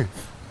 What did he do?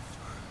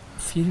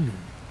 Fuming.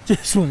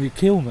 Just wanted to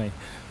kill me.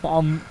 But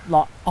I'm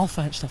like, I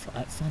found stuff like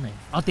that funny.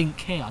 I didn't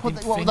care. I didn't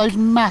What were think. those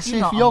massive You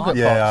know what I yogurt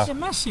mean? Yeah. pots? They're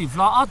massive.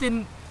 Like I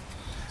didn't.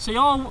 See,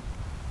 I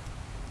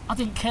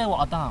didn't care what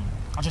I'd done.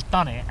 I just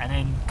done it, and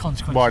then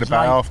consequences. Worried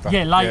about it later. after.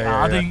 Yeah, later.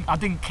 Yeah, yeah, I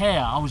didn't care.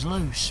 I was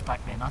loose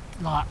back then.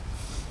 I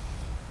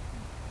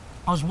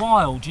was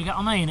wild. Do you get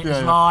what I mean? It was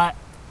Yeah. like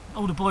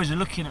all the boys are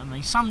looking at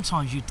me.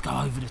 Sometimes you'd go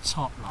over the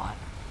top, like.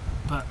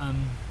 But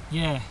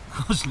yeah,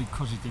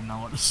 Crosley didn't know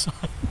what to say.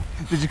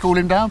 Did you call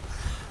him down?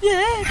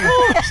 Yeah, of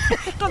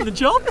course. Done the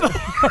job. Did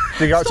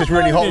you go up to this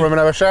really hot room and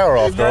have a shower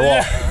after or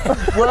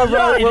what?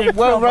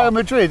 Were Real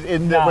Madrid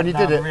in the, when he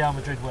did it? Real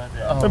Madrid weren't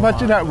there.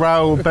 Imagine that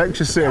Raul Beck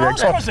just sitting there, Oh,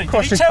 seriously, did he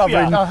crossing tell you?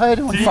 covered in I heard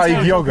him on Did he fake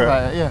tell you? yogurt.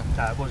 about it, yeah.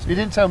 No, it wasn't. You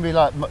didn't tell me,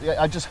 like,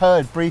 I just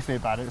heard briefly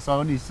about it,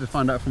 so I need to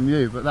find out from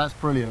you, but that's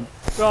brilliant.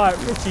 Right,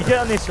 Richie, get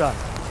on this one.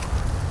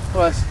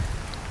 Right.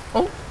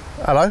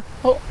 Hello?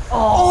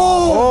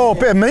 Oh,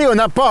 bit of meat on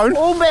that bone.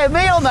 All bit of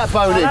meat on that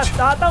bonage.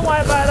 Don't worry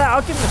about that.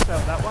 I'll give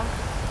myself that one.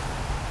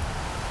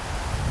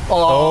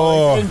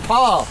 Oh, in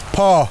par.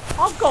 Pa.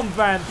 I've gone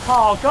van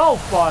par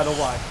golf, by the way.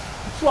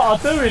 That's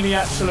what I do in the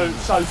absolute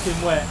soaking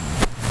wet.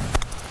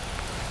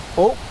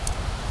 Oh.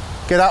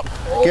 Get up.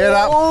 Get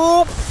up.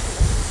 Oh.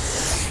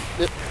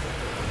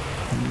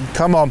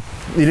 Come on.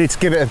 You need to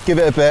give it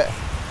a bit.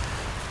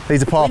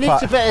 Needs a par We need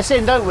putt. to bet us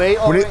in, don't we?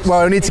 Or it's-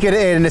 Well, we need to get it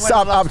in and it's win the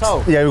up. last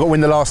hole. Yeah, we've got to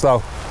win the last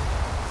hole.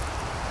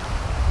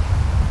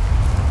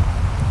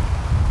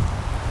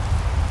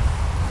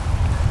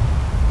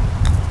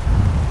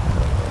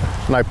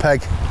 No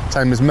peg,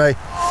 same as me.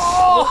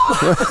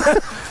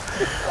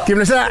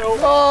 Giving us that.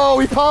 Oh,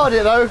 we parred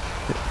it though.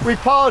 We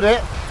parred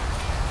it.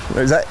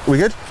 Is that, we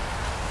good?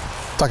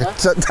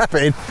 Tap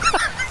it in.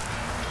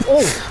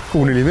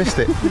 Oh, nearly missed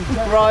it.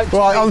 Right.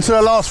 Right, on to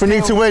the last, we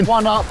need to win.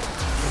 One up.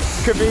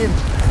 Could be in.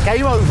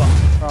 Game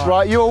over.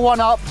 Right, you're one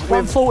up.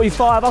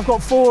 145. I've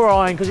got 4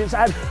 iron because it's.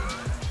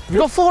 You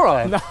got 4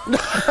 iron?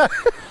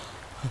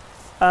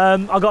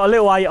 I've got a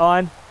little 8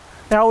 iron.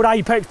 The old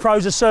Apex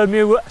Pros have served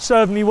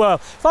me well.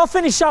 If I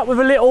finish up with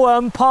a little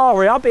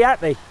par, I'll be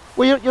happy.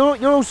 Well,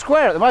 you're all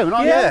square at the moment,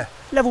 aren't you? Yeah.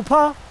 Level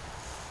par.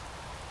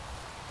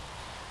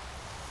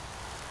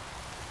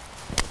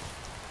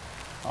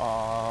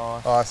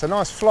 Oh, it's a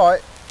nice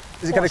flight.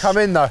 Is it going to come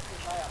in though?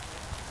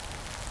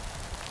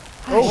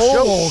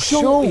 Oh,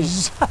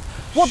 Shawls.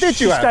 What did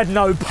you Just have? had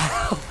no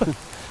power.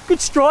 Good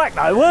strike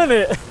though, weren't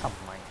it? Come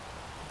on,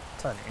 mate.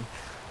 Turn it in.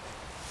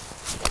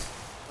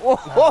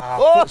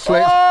 Oh,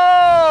 slipped.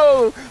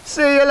 oh,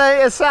 see you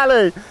later,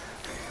 Sally.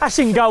 That's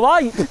in go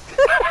 8.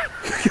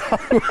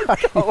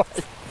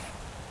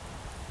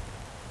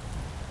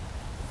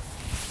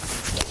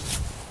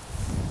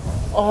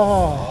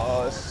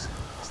 Oh,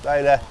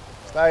 stay there.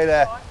 Stay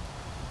there.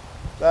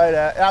 Stay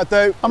there.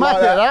 That'll do. I'm Like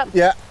happy with that.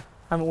 Yeah.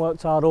 Haven't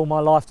worked hard all my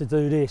life to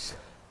do this.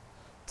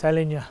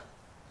 Telling you.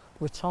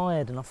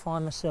 Retired and I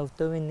find myself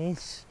doing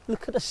this.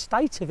 Look at the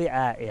state of it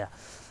out here.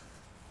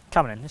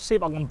 Come on then, let's see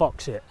if I can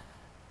box it.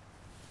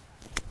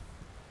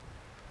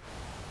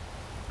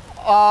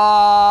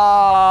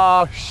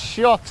 Ah,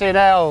 shot in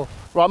hell.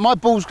 Right, my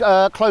ball's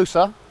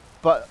closer,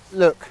 but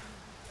look,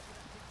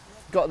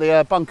 got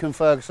the Buncan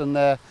Ferguson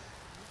there.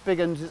 Big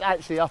Uns is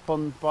actually up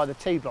on by the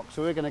tee block,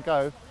 so we're going to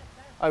go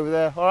over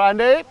there. All right,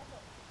 Andy.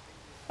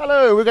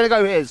 Hello, we're going to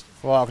go his.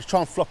 Right, I'll try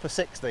and flop a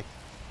 60.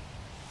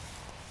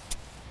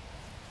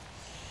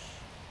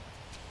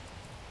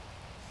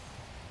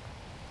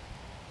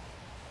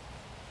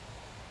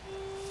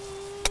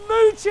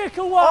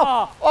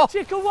 Chickawa! Oh,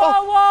 Chickawa,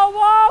 wah,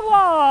 wah,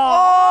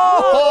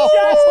 wah!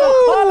 Jasper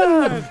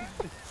Cullen!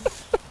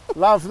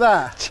 Love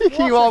that.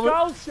 Cheeky What a one.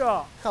 goal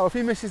shot! Oh, if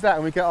he misses that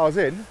and we get ours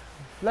in,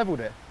 levelled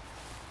it.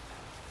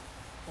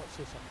 Watch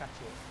this, I'll catch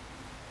it.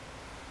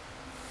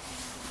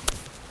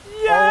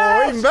 Oh,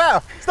 Yes! even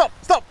better. Stop,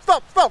 stop,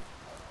 stop, stop.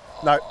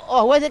 No.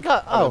 Oh, where'd it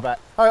go? Oh, back.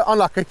 Oh,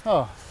 unlucky.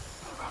 Oh.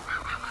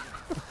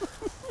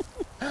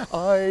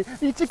 I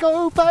need to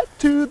go back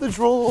to the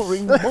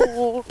drawing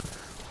board.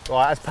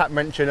 Right, as Pat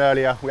mentioned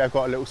earlier, we have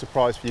got a little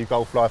surprise for you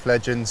Golf Life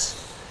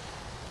legends.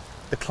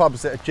 The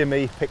clubs that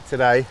Jimmy picked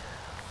today,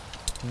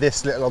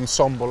 this little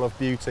ensemble of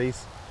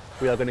beauties,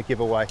 we are going to give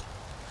away.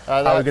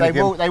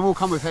 They will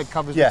come with head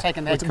covers. Yeah, We're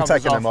taking the head we're covers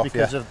taking off, them off,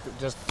 because yeah. of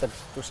just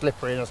the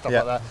slippery and stuff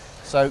Yeah. like that.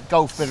 So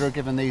GolfBidder are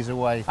giving these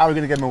away. How are we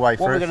going to give them away?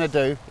 What we're going to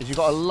do is you've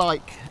got to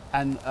like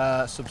and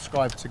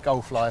subscribe to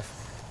Golf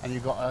Life, and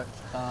you've got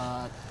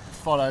to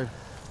follow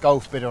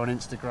GolfBidder on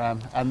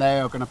Instagram, and they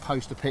are going to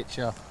post a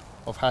picture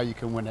of how you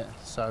can win it.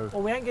 So,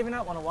 Well, we ain't giving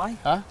that one away.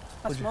 huh?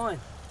 That's mine.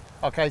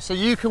 Okay, so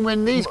you can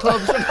win these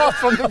clubs apart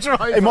from the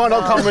driver. It might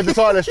not come with the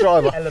Silas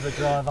driver. Hell of a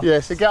driver. Yeah,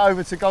 so get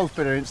over to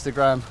GolfBidder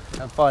Instagram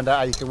and find out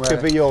how you can win Could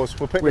it. be yours.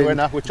 We'll pick the Win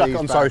winner. We'll chuck it these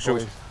on bad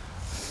socials.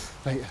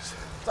 boys.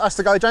 That's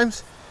the go,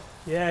 James.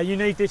 Yeah, you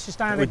need this to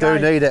stay in We the do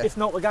game. need it. If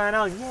not, we're going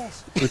home.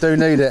 Yes. We do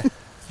need it.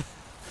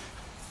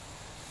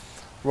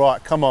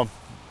 Right, come on.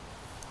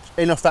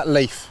 In off that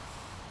leaf.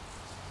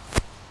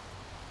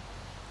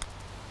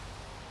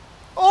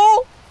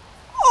 Oh!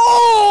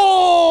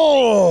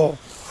 Oh!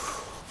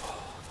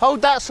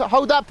 Hold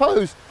that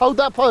pose. Hold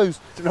that pose.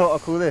 Do you know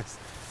what I call this?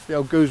 The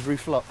old gooseberry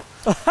flop.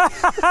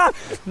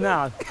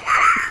 No.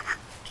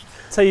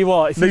 Tell you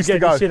what, if Needs you to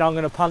get go. this in, I'm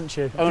going to punch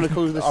you. I'm going to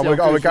call this. Oh,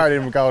 we're going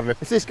in regardless.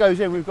 If this goes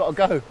in, we've got to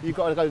go. You've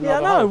got to go. Yeah,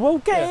 another no, hole. well,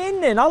 get Yeah. it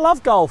in then. I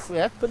love golf.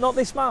 Yeah. But not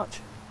this much.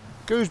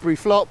 Gooseberry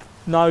flop.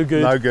 No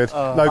good. No good.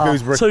 No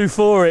gooseberry. 2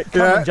 for it.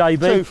 Come Yeah. on,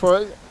 JB. 2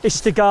 for it. It's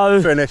to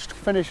go. Finished.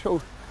 Finish.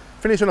 Oh.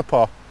 Finish on a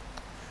par.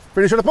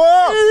 Finish on a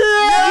par!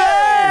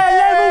 Yeah,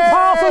 level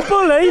par for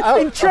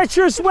Bully in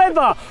treacherous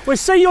weather. We'll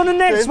see you on the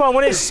next one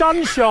when it's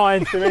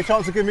sunshine. Give me a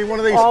chance to give me one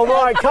of these. All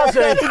right,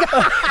 cousin.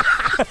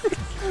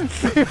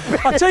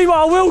 I'll tell you what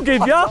I will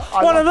give you.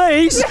 One of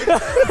these.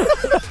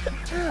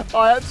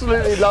 I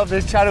absolutely love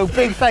this channel.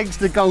 Big thanks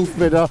to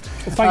GolfBidder.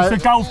 Thanks to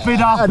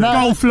GolfBidder, and that-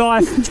 Golf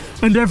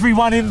Life, and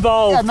everyone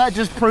involved. And that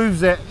just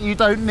proves it. You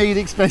don't need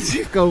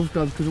expensive golf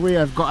clubs because we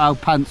have got our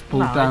pants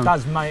pulled No, down. it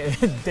does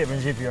make a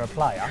difference if you're a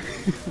player.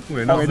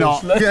 We're not. We're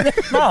not.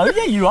 No,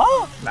 yeah, you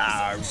are.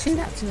 No. See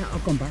that?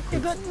 I've gone back. Yeah,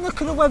 but look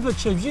at the weather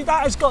tubes.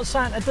 That has got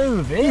something to do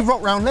with You it.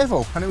 rock round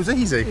level and it was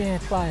easy. Yeah,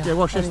 player. Yeah,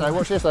 watch this though.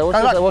 Watch this though. Watch I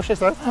this like- though. Watch this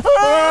though.